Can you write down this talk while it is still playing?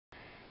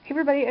Hey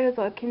everybody, it is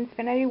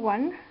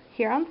WebkinzFan91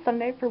 here on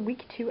Sunday for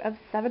week 2 of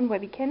 7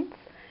 Webbykins.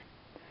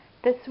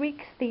 This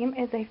week's theme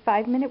is a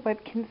 5-minute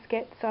Webkin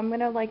skit, so I'm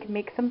going to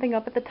make something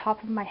up at the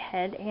top of my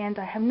head, and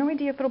I have no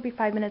idea if it'll be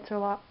 5 minutes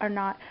or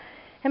not.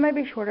 It might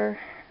be shorter.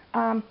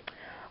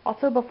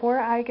 Also, before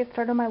I get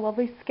started on my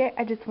lovely skit,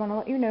 I just want to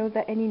let you know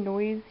that any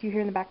noise you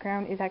hear in the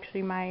background is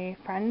actually my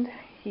friend.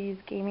 He's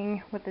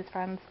gaming with his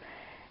friends,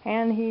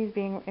 and he's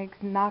being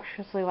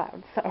obnoxiously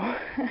loud, so...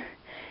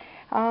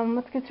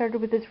 let's get started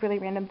with this really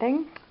random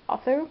thing.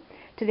 Also,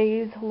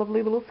 today's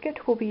lovely little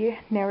skit will be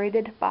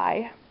narrated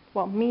by,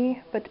 well,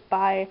 me, but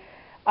by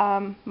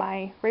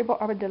my Rainbow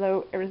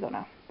Armadillo,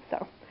 Arizona.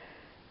 So,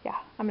 yeah,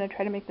 I'm going to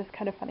try to make this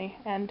kind of funny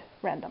and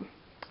random.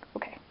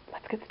 Okay,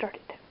 let's get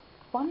started.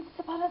 Once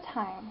upon a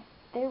time,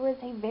 there was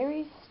a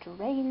very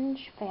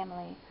strange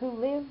family who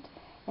lived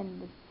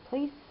in the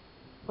place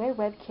where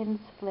Webkins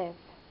live.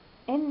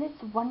 In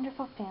this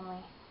wonderful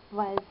family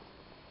was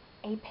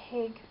a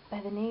pig by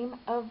the name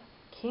of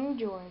King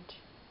George,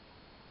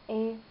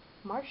 a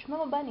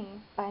marshmallow bunny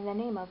by the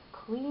name of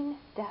Queen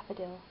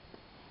Daffodil,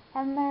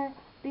 and their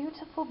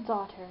beautiful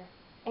daughter,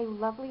 a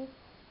lovely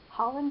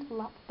Holland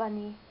lop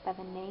bunny by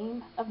the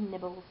name of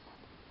Nibbles.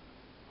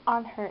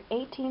 On her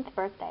 18th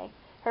birthday,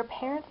 her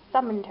parents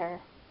summoned her.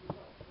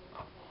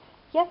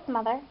 "Yes,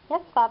 Mother.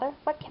 Yes, Father.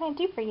 What can I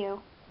do for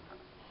you?"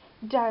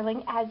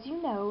 "Darling, as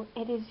you know,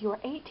 it is your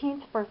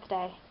 18th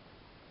birthday."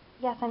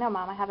 "Yes, I know,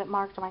 Mom. I have it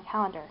marked on my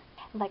calendar."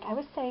 "Like I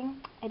was saying,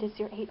 it is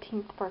your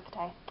 18th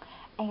birthday,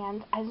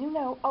 and as you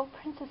know, all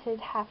princesses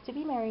have to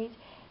be married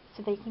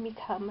so they can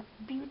become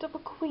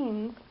beautiful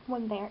queens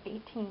when they're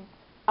 18.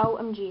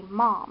 OMG,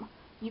 Mom,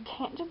 you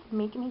can't just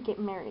make me get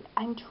married.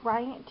 I'm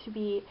trying to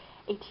be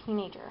a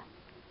teenager."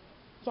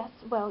 "Yes,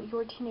 well,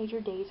 your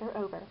teenager days are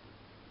over."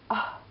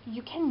 "Ugh,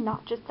 you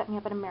cannot just set me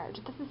up in a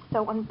marriage. This is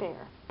so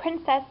unfair."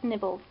 Princess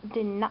Nibbles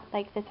did not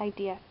like this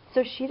idea,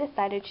 so she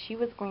decided she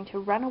was going to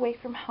run away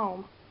from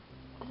home.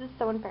 "This is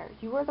so unfair.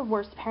 You are the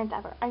worst parents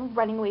ever. I'm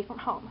running away from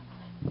home.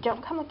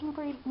 Don't come looking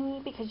for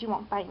me because you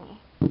won't find me."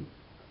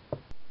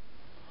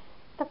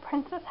 The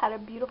princess had a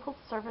beautiful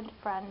servant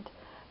friend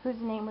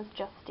whose name was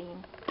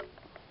Justine.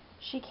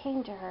 She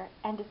came to her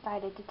and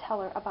decided to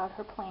tell her about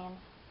her plan.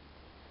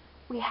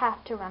 "We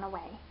have to run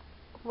away."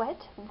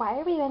 "What? Why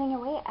are we running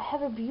away? I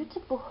have a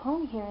beautiful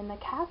home here in the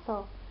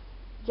castle."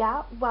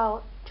 "Yeah,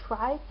 well,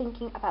 try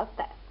thinking about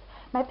this.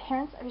 My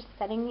parents are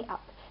setting me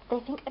up. They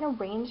think an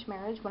arranged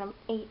marriage when I'm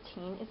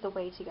 18 is the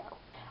way to go.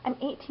 I'm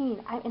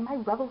 18. I'm in my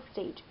rebel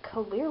stage.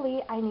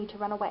 Clearly, I need to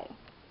run away."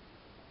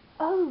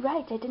 "Oh,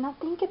 right. I did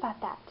not think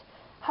about that.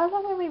 How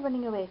long are we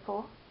running away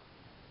for?"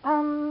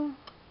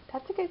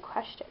 That's a good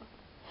question.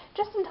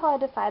 Just until I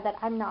decide that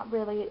I'm not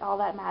really all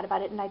that mad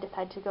about it and I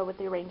decide to go with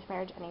the arranged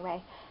marriage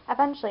anyway.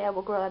 Eventually, I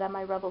will grow out of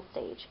my rebel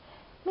stage.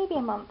 Maybe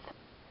a month."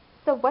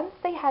 So once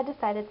they had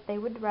decided they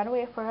would run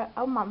away for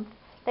a month,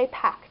 they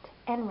packed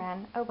and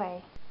ran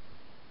away.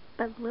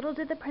 But little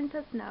did the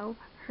princess know,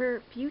 her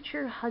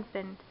future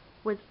husband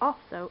was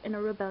also in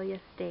a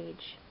rebellious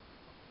stage.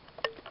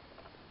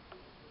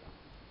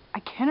 "I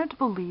cannot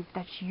believe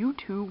that you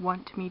two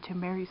want me to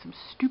marry some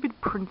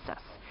stupid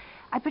princess.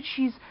 I bet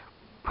she's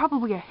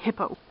probably a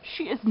hippo."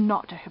 "She is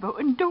not a hippo,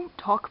 and don't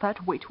talk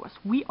that way to us.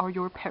 We are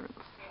your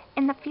parents."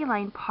 In the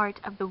feline part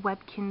of the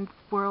Webkins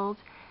world,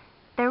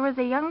 there was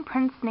a young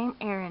prince named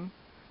Aaron,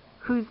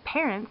 whose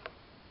parents,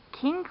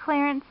 King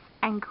Clarence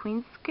and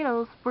Queen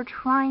Skittles, were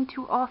trying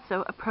to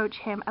also approach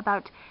him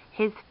about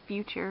his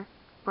future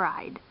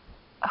bride.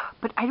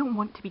 But I don't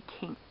want to be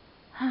king."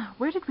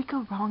 "Where did we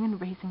go wrong in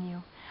raising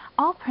you?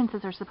 All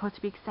princes are supposed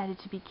to be excited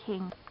to be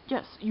king."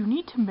 "Yes, you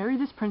need to marry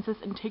this princess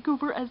and take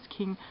over as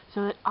king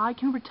so that I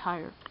can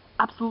retire."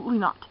 "Absolutely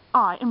not.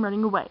 I am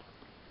running away."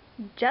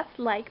 Just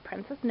like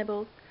Princess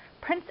Nibbles,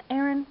 Prince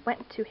Aaron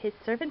went to his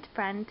servant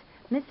friend,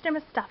 Mr.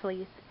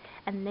 Mistopheles,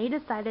 and they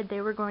decided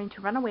they were going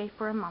to run away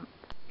for a month.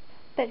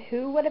 But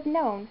who would have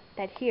known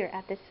that here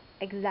at this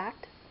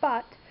exact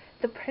spot,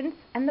 the prince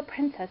and the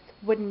princess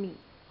would meet?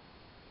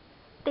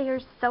 "They are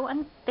so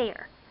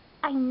unfair.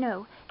 I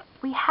know.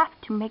 We have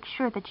to make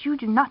sure that you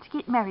do not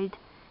get married.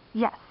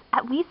 Yes,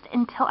 at least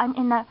until I'm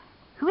in the..."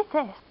 Who is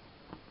this?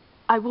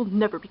 "I will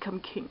never become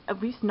king,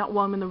 at least not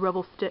while I'm in the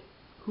rebel state."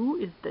 "Who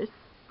is this?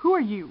 Who are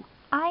you?"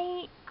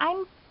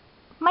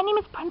 My name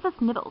is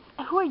Princess Nibbles.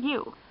 Who are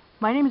you?"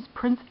 "My name is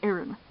Prince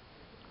Aaron.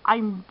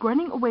 I'm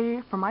running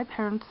away from my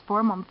parents for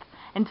a month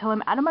until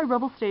I'm out of my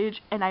rebel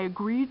stage and I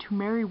agree to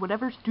marry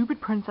whatever stupid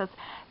princess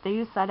they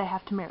decide I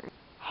have to marry."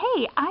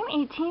 "Hey, I'm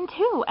 18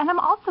 too, and I'm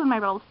also in my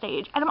rebel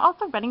stage, and I'm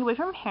also running away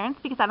from my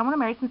parents because I don't want to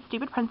marry some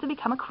stupid prince and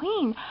become a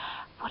queen.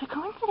 What a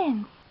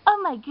coincidence. Oh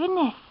my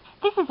goodness,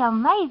 this is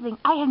amazing.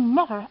 I have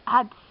never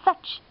had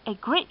such a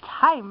great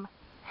time."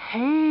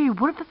 "Hey,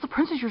 what if that's the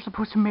princess you're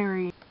supposed to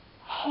marry?"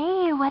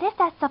 "Hey, what if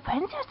that's the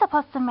prince you're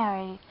supposed to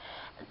marry?"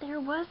 There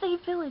was a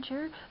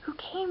villager who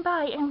came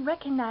by and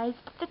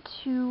recognized the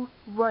two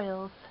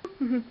royals.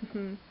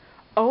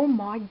 "Oh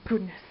my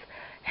goodness.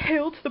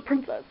 Hail to the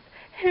princess.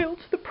 Hail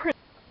to the prince."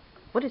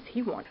 What does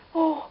he want?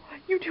 "Oh,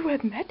 You two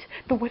have met?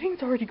 The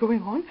wedding's already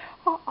going on?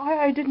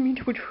 I didn't mean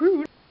to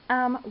intrude.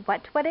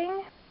 What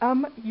wedding?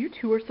 You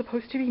two are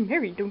supposed to be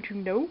married, don't you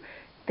know?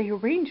 They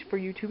arranged for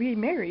you to be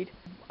married.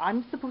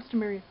 I'm supposed to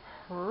marry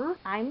her?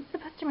 I'm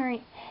supposed to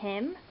marry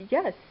him?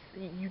 Yes,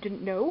 you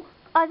didn't know?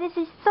 Oh, this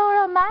is so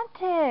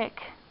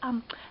romantic.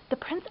 The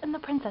prince and the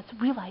princess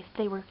realized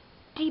they were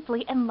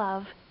deeply in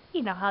love.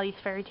 You know how these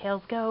fairy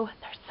tales go.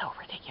 They're so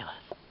ridiculous.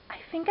 I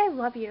think I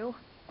love you.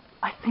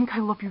 I think I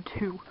love you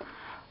too.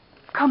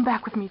 Come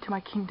back with me to my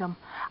kingdom.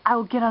 I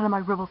will get out of my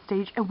rebel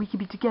stage and we can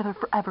be together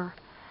forever.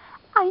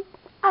 I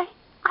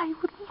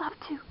would love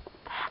to.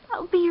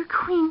 I'll be your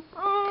queen.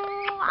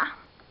 Oh,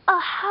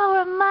 how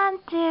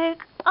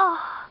romantic.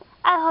 Oh,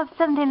 I hope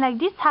something like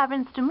this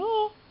happens to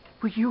me.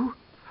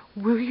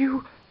 Will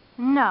you?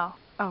 No.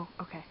 Oh,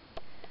 okay.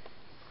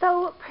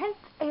 So, Prince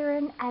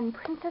Aaron and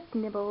Princess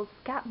Nibbles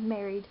got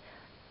married.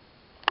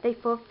 They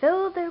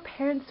fulfilled their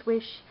parents'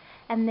 wish,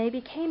 and they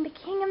became the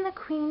king and the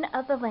queen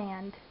of the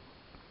land.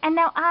 And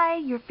now I,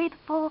 your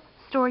faithful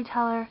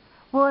storyteller,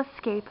 will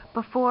escape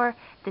before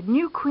the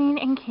new queen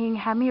and king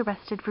have me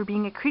arrested for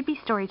being a creepy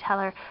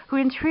storyteller who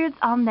intrudes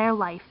on their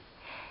life.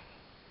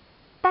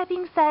 That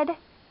being said,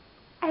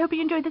 I hope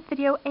you enjoyed this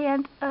video,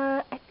 and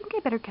I think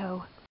I better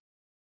go.